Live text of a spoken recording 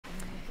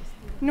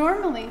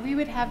Normally, we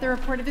would have the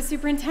report of the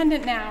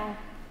superintendent now,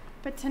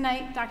 but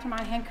tonight, Dr.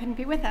 Monahan couldn't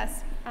be with us.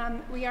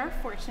 We are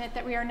fortunate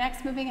that we are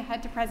next moving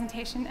ahead to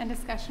presentation and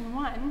discussion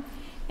 1,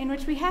 in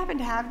which we happen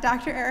to have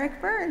Dr. Eric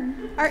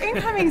Byrne, our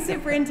incoming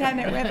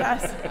superintendent, with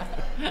us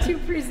to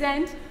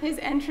present his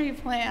entry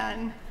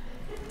plan.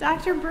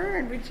 Dr.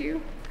 Byrne, would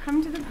you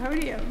come to the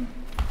podium?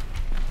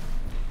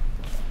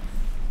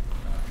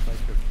 I'd like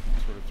to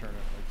sort of turn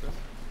it like this.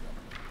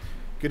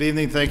 Good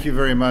evening. Thank you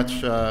very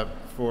much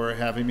for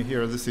having me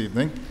here this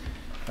evening.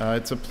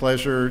 It's a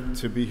pleasure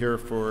to be here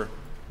for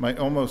my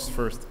almost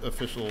first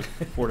official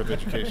Board of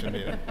Education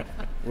meeting.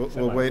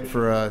 We'll wait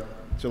for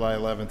July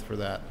 11th for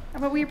that.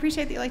 But we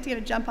appreciate that you like to get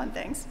a jump on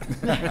things.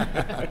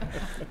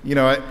 You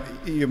know,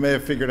 you may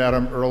have figured out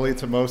I'm early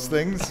to most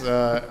things.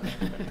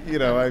 You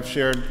know, I've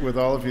shared with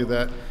all of you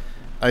that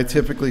I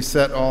typically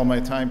set all my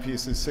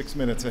timepieces 6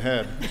 minutes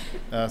ahead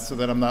so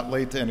that I'm not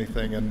late to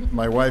anything. And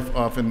my wife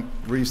often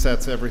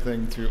resets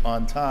everything to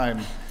on time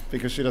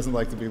because she doesn't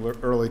like to be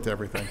early to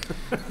everything.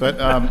 But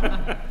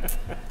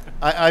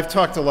I've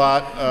talked a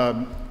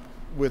lot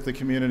with the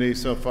community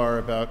so far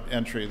about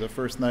entry. The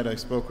first night I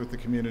spoke with the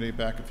community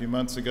back a few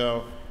months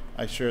ago,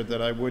 I shared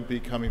that I would be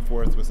coming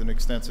forth with an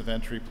extensive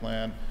entry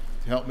plan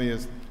to help me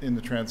in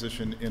the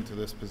transition into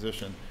this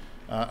position.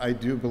 I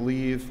do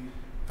believe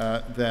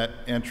that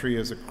entry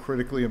is a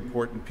critically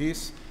important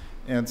piece.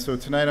 And so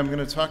tonight I'm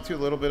going to talk to you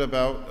a little bit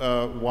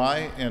about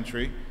why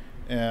entry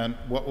and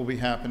what will be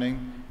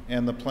happening.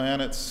 And the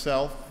plan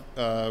itself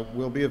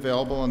will be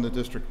available on the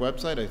district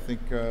website. I think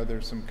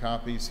there's some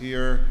copies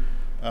here.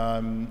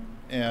 And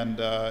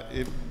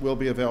it will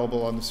be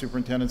available on the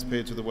superintendent's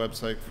page of the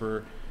website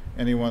for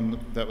anyone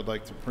that would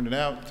like to print it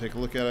out, take a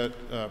look at it,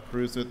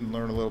 peruse it, and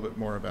learn a little bit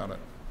more about it.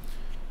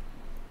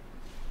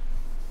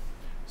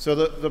 So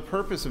the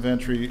purpose of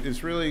entry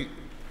is really,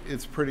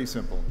 it's pretty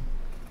simple.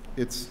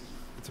 It's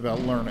about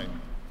learning.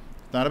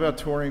 It's not about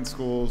touring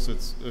schools.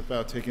 It's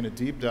about taking a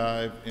deep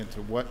dive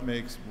into what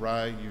makes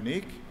Rye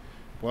unique,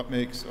 what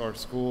makes our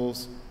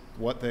schools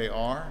what they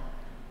are,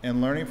 and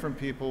learning from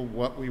people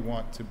what we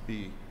want to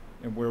be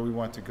and where we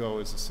want to go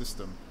as a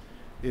system.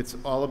 It's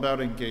all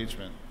about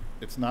engagement.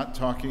 It's not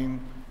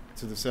talking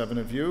to the 7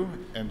 of you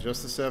and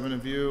just the 7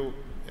 of you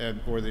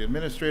or the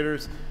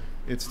administrators.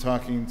 It's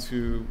talking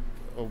to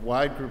a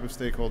wide group of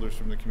stakeholders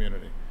from the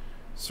community.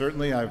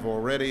 Certainly, I've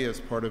already, as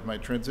part of my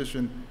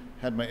transition,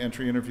 had my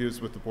entry interviews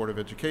with the Board of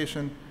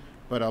Education,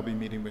 but I'll be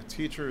meeting with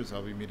teachers,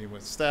 I'll be meeting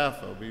with staff,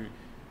 I'll be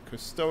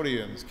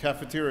custodians,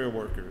 cafeteria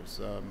workers,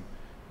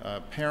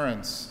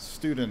 parents,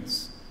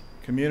 students,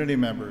 community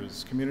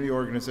members, community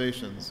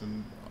organizations,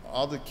 and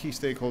all the key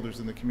stakeholders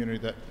in the community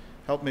that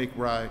help make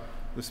Rye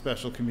the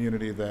special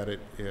community that it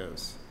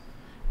is.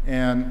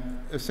 And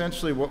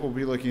essentially what we'll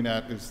be looking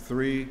at is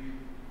 3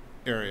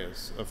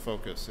 areas of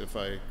focus, if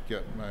I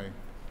get my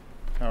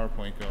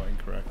PowerPoint going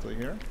correctly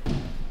here.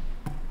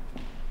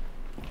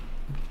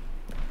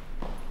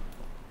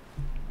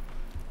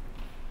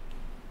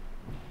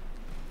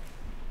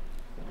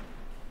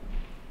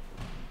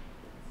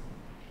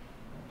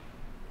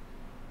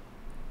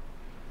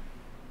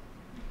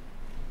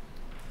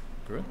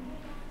 Good.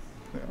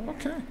 Yeah,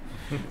 okay.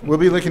 We'll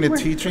be looking at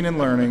teaching and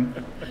learning,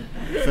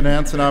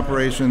 finance and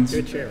operations,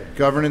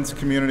 governance,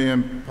 community,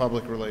 and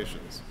public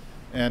relations.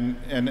 And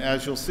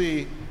as you'll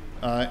see,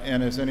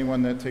 and as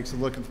anyone that takes a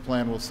look at the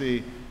plan will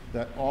see,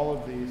 that all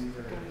of these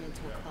are going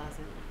into a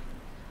closet.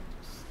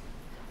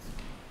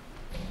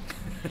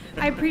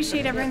 I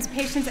appreciate everyone's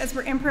patience as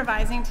we're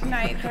improvising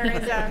tonight.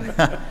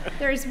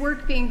 There is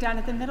work being done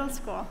at the middle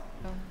school.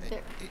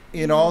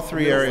 In all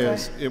 3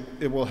 areas,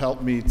 it will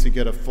help me to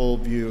get a full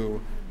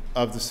view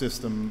of the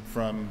system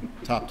from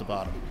top to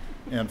bottom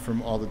and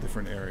from all the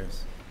different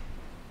areas.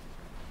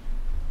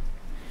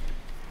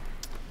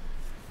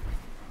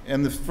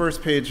 And the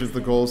first page is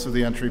the goals of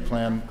the entry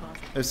plan.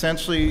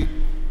 Essentially,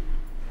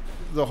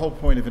 the whole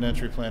point of an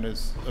entry plan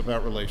is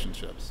about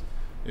relationships.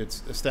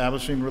 It's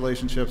establishing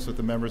relationships with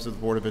the members of the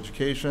Board of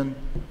Education.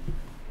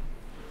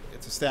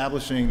 It's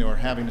establishing or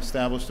having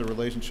established a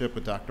relationship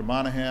with Dr.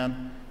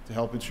 Monahan to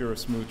help ensure a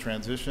smooth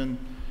transition.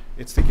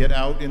 It's to get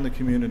out in the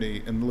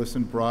community and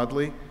listen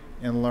broadly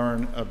and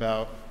learn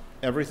about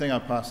everything I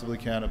possibly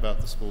can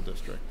about the school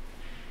district.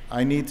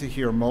 I need to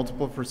hear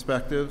multiple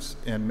perspectives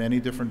and many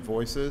different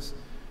voices.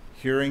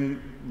 Hearing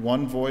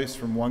one voice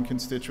from one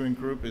constituent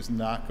group is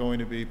not going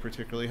to be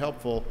particularly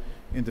helpful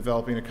in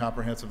developing a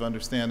comprehensive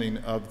understanding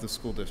of the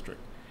school district.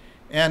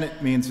 And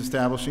it means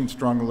establishing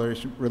strong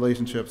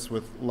relationships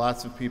with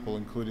lots of people,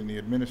 including the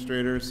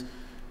administrators,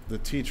 the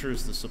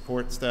teachers, the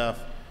support staff,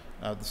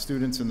 the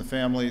students and the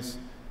families,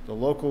 the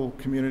local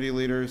community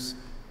leaders,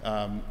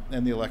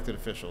 and the elected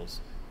officials.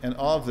 And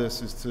all of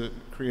this is to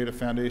create a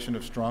foundation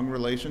of strong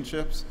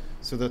relationships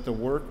so that the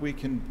work we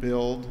can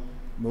build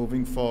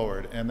moving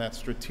forward and that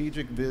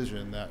strategic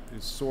vision that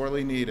is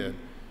sorely needed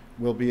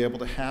will be able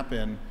to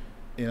happen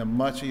in a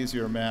much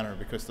easier manner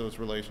because those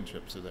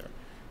relationships are there.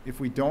 If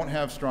we don't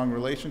have strong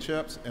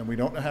relationships and we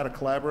don't know how to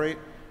collaborate,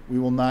 we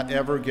will not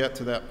ever get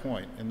to that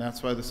point. And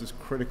that's why this is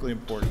critically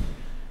important.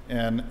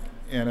 And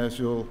as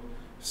you'll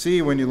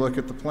see when you look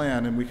at the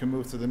plan, and we can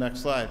move to the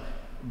next slide,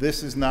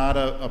 this is not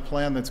a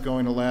plan that's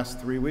going to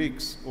last 3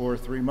 weeks or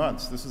 3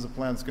 months. This is a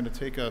plan that's going to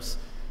take us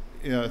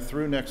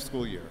through next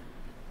school year.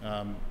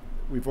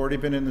 We've already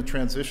been in the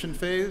transition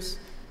phase,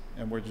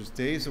 and we're just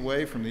days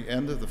away from the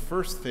end of the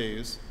first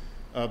phase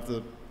of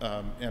the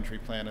entry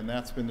plan, and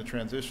that's been the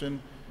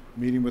transition,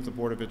 meeting with the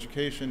Board of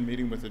Education,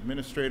 meeting with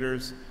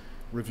administrators,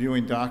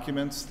 reviewing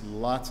documents,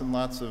 lots and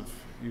lots of,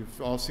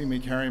 you've all seen me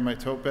carrying my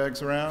tote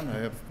bags around. I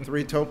have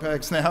 3 tote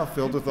bags now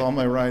filled with all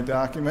my RIDE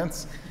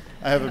documents.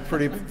 I have a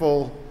pretty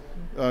full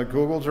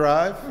Google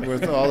Drive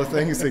with all the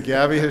things that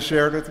Gabby has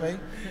shared with me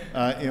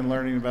in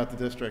learning about the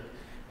district.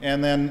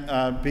 And then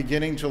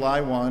beginning July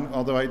 1,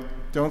 although I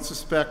don't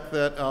suspect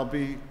that I'll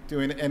be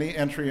doing any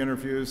entry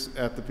interviews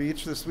at the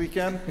beach this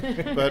weekend,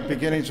 but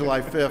beginning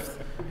July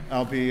 5th,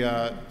 I'll be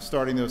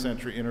starting those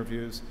entry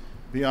interviews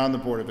beyond the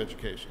Board of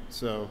Education.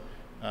 So,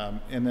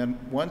 and then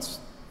once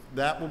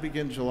that will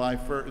begin July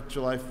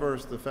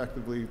 1st,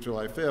 effectively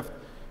July 5th,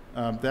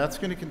 that's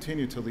going to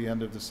continue till the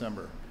end of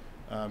December.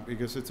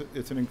 Because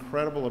it's an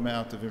incredible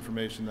amount of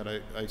information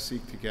that I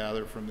seek to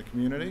gather from the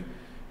community.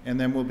 And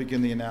then we'll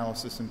begin the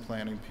analysis and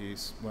planning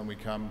piece when we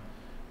come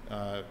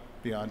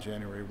beyond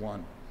January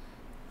 1.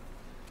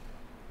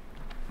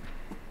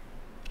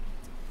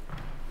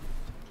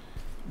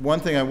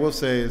 One thing I will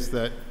say is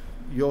that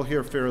you'll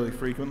hear fairly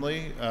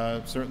frequently,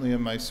 certainly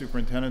in my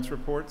superintendent's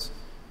reports,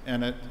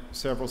 and at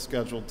several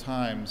scheduled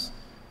times,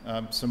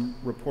 some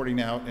reporting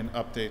out and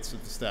updates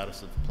of the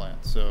status of the plan.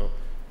 So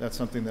that's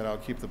something that I'll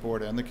keep the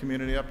board and the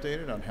community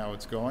updated on how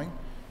it's going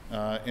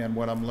and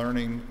what I'm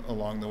learning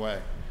along the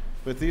way.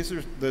 But these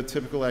are the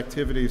typical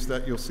activities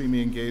that you'll see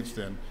me engaged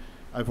in.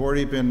 I've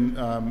already been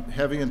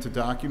heavy into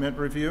document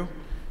review.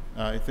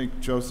 I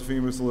think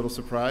Josephine was a little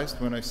surprised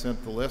when I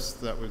sent the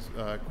list. That was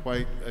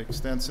quite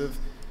extensive,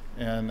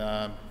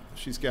 and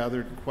she's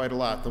gathered quite a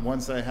lot. The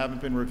ones that I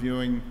haven't been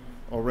reviewing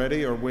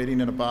already are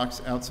waiting in a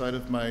box outside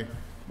of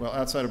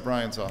outside of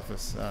Brian's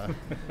office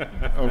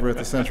over at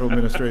the Central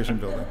Administration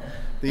Building.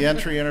 The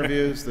entry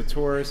interviews, the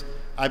tours.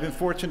 I've been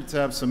fortunate to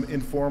have some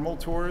informal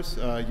tours.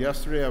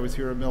 Yesterday I was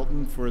here at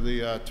Milton for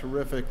the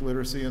terrific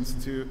Literacy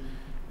Institute,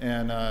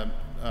 and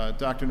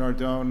Dr.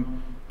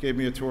 Nardone gave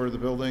me a tour of the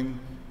building.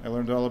 I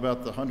learned all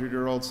about the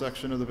 100-year-old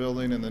section of the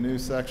building and the new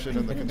section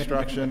and the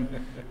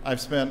construction. I've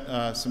spent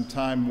some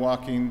time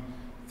walking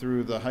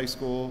through the high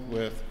school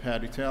with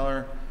Patty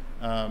Taylor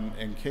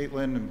and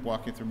Caitlin, and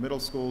walking through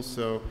middle schools.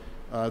 So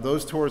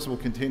those tours will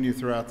continue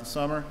throughout the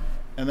summer,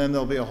 and then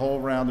there'll be a whole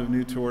round of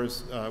new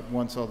tours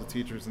once all the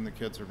teachers and the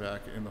kids are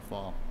back in the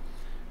fall.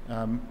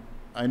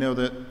 I know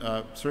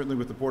that certainly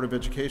with the Board of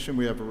Education,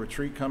 we have a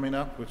retreat coming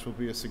up, which will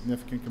be a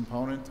significant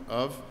component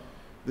of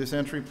this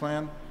entry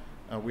plan.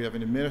 We have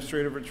an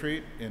administrative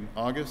retreat in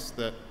August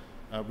that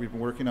we've been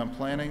working on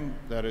planning.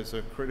 That is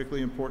a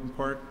critically important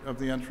part of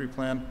the entry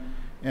plan.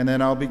 And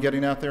then I'll be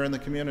getting out there in the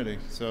community.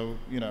 So,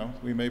 you know,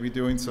 we may be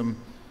doing some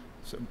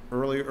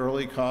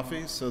early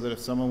coffees so that if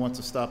someone wants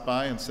to stop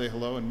by and say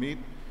hello and meet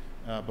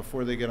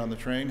before they get on the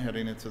train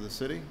heading into the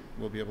city,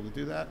 we'll be able to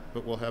do that.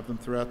 But we'll have them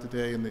throughout the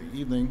day and the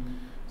evening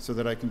so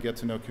that I can get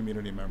to know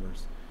community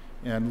members.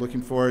 And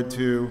looking forward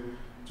to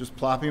just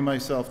plopping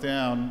myself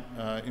down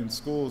in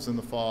schools in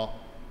the fall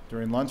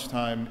during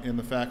lunchtime in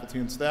the faculty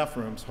and staff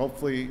rooms.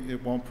 Hopefully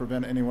it won't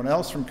prevent anyone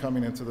else from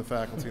coming into the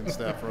faculty and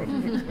staff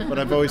room. But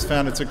I've always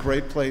found it's a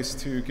great place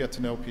to get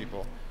to know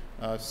people,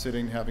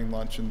 sitting, having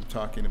lunch, and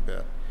talking a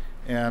bit.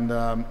 And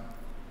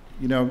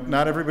you know,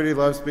 not everybody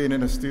loves being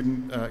in a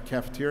student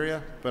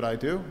cafeteria, but I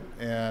do,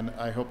 and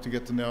I hope to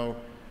get to know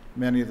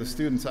many of the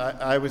students.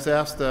 I was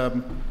asked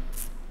a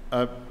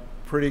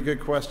pretty good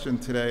question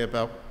today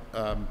about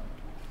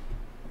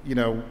you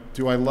know,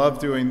 do I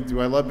love being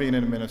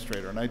an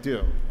administrator? And I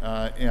do.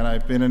 And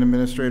I've been an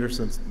administrator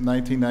since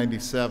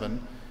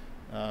 1997.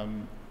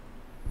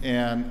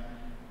 And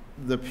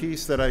the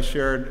piece that I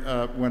shared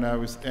when I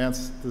was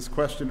asked this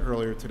question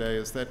earlier today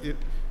is that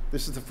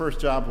this is the first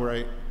job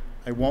where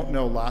I won't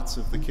know lots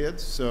of the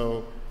kids,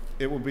 so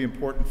it will be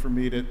important for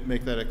me to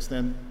make that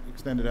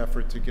extended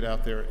effort to get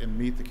out there and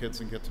meet the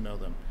kids and get to know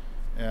them.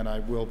 And I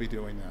will be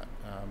doing that.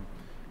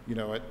 You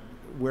know,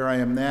 where I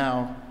am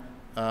now,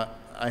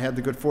 I had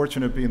the good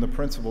fortune of being the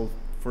principal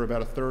for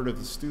about a third of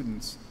the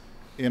students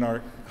in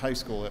our high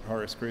school at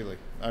Horace Greeley.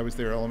 I was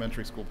their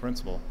elementary school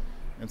principal.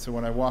 And so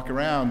when I walk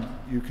around,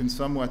 you can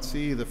somewhat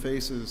see the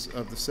faces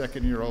of the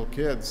second-year-old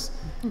kids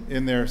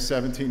in their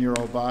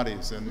 17-year-old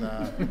bodies. And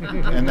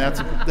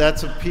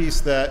that's a piece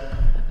that,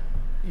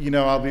 you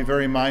know, I'll be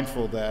very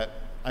mindful that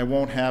I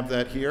won't have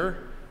that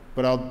here,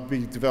 but I'll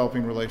be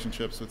developing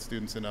relationships with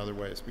students in other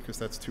ways because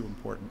that's too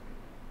important.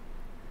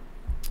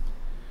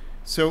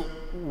 So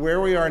where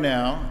we are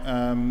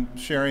now,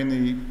 sharing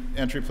the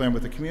entry plan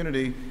with the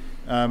community,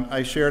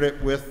 I shared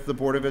it with the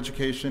Board of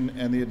Education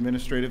and the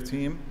administrative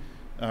team,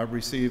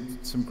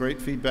 received some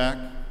great feedback,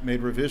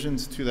 made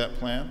revisions to that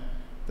plan.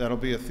 That'll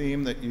be a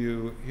theme that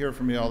you hear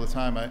from me all the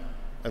time. I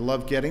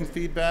love getting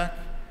feedback,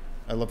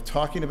 I love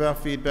talking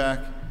about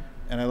feedback,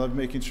 and I love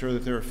making sure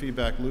that there are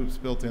feedback loops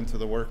built into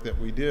the work that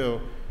we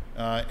do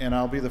and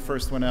I'll be the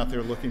first one out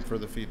there looking for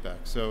the feedback.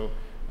 So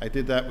I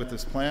did that with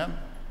this plan.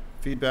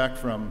 Feedback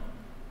from,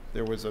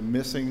 there was a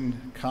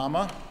missing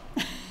comma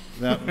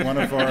that one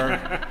of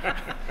our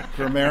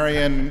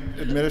grammarian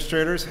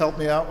administrators helped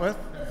me out with.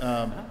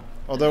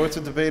 Although it's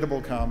a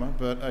debatable comma,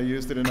 but I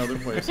used it in other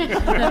places. It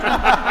was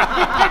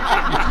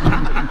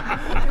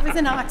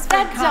an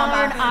Oxford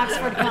comma.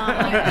 Oxford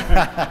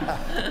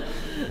comma.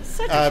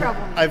 Such a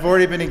trouble. I've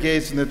already been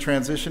engaged in the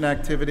transition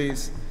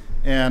activities,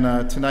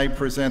 and tonight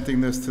presenting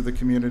this to the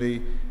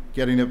community,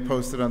 getting it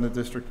posted on the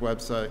district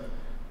website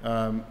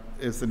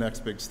is the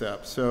next big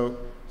step. So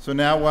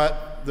now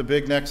what? The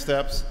big next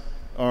steps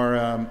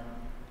are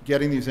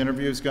getting these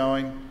interviews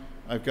going.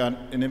 I've got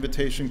an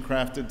invitation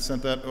crafted,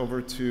 sent that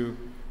over to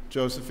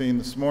Josephine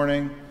this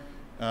morning.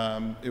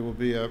 It will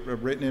be a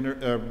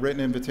written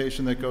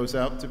invitation that goes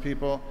out to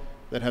people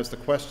that has the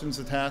questions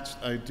attached.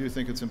 I do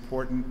think it's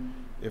important,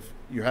 if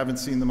you haven't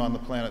seen them on the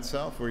plan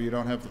itself or you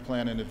don't have the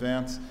plan in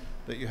advance,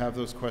 that you have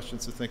those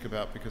questions to think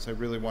about, because I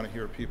really want to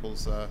hear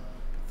people's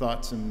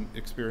thoughts and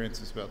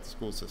experiences about the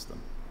school system.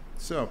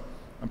 So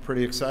I'm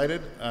pretty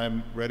excited.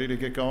 I'm ready to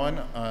get going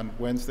on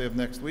Wednesday of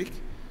next week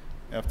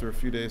after a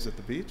few days at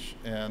the beach,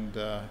 and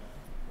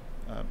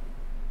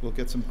we'll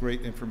get some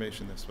great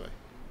information this way.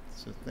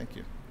 So thank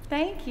you.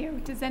 Thank you.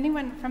 Does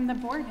anyone from the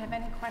board have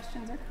any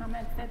questions or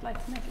comments they'd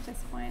like to make at this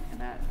point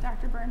about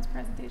Dr. Burns'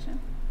 presentation?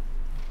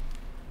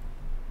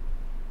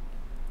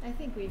 I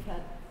think we've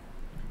had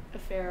a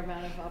fair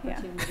amount of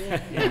opportunity.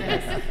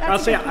 Yeah. I'll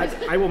say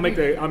I'll make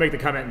the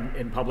comment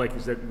in public,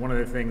 is that one of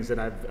the things that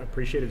I've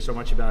appreciated so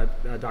much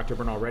about Dr.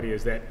 Byrne already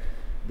is that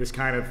this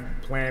kind of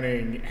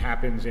planning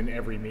happens in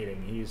every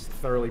meeting. He's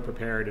thoroughly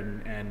prepared,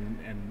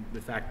 and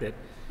the fact that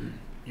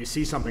you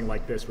see something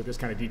like this with this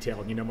kind of detail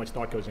and you know much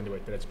thought goes into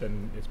it, that it's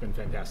been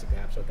fantastic to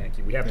have. So thank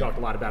you. We have talked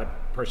a lot about it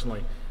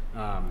personally,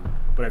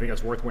 but I think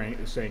that's worth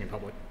saying in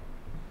public.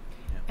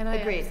 And I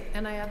Agreed.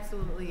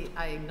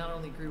 I not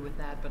only agree with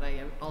that, but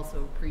I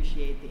also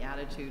appreciate the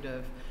attitude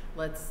of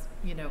let's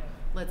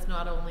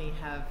not only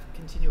have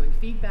continuing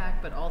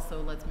feedback, but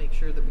also let's make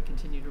sure that we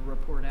continue to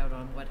report out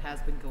on what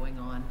has been going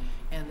on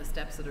and the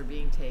steps that are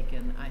being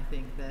taken. I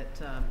think that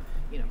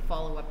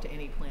follow up to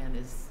any plan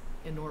is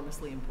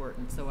enormously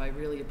important. So I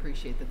really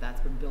appreciate that that's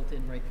been built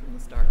in right from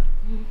the start.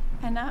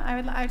 And I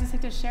would just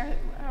like to share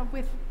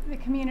with the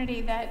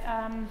community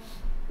that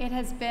it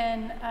has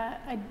been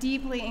a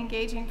deeply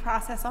engaging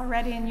process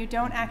already, and you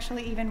don't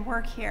actually even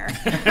work here,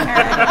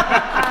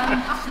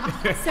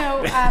 Eric.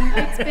 So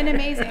it's been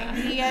amazing.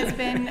 He has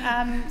been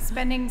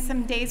spending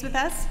some days with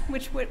us,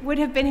 which would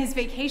have been his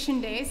vacation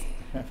days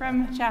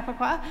from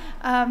Chappaqua,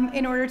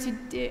 in order to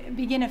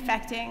begin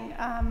effecting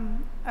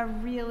a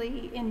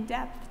really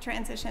in-depth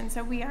transition.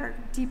 So we are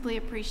deeply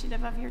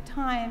appreciative of your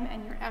time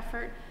and your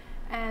effort,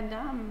 and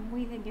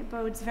we think it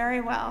bodes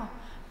very well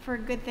for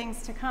good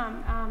things to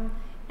come.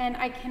 And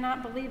I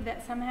cannot believe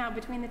that somehow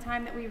between the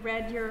time that we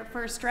read your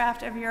first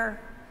draft of your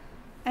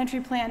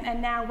entry plan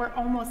and now we're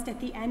almost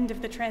at the end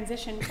of the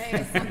transition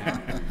phase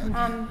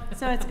somehow.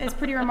 So it's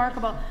pretty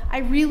remarkable. I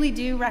really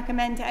do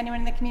recommend to anyone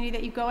in the community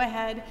that you go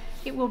ahead.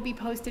 It will be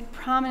posted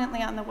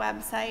prominently on the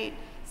website.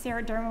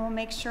 Sarah Derman will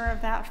make sure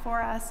of that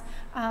for us,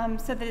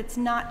 so that it's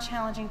not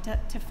challenging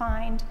to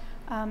find,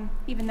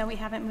 even though we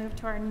haven't moved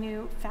to our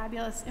new,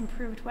 fabulous,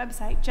 improved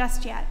website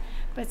just yet.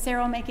 But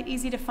Sarah will make it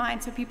easy to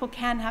find so people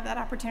can have that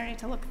opportunity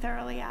to look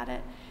thoroughly at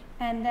it.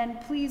 And then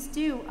please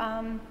do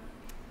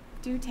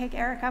take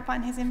Eric up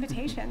on his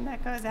invitation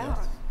that goes out.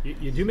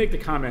 You do make the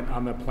comment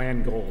on the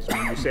plan goals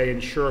when you say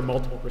ensure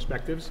multiple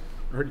perspectives.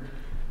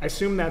 I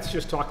assume that's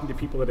just talking to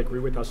people that agree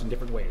with us in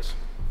different ways.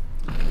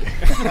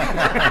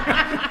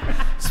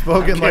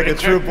 Spoken like a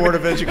true Board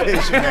of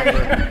Education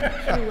member.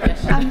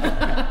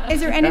 Is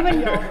there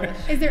anyone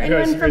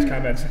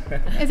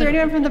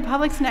from the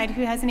public tonight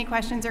who has any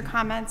questions or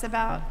comments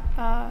about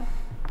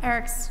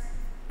Eric's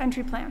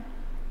entry plan?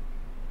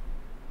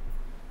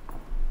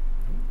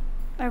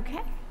 Okay.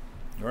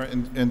 All right,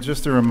 and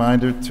just a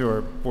reminder to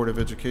our Board of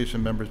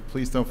Education members,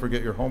 please don't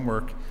forget your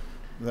homework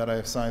that I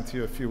assigned to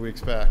you a few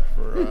weeks back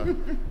for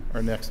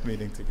our next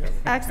meeting together.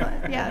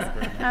 Excellent,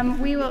 yes.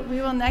 We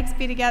will next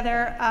be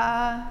together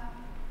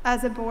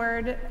as a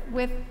board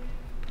with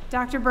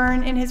Dr.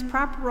 Byrne in his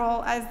proper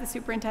role as the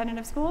superintendent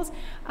of schools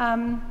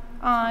on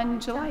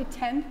July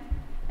 10th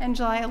and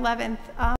July 11th.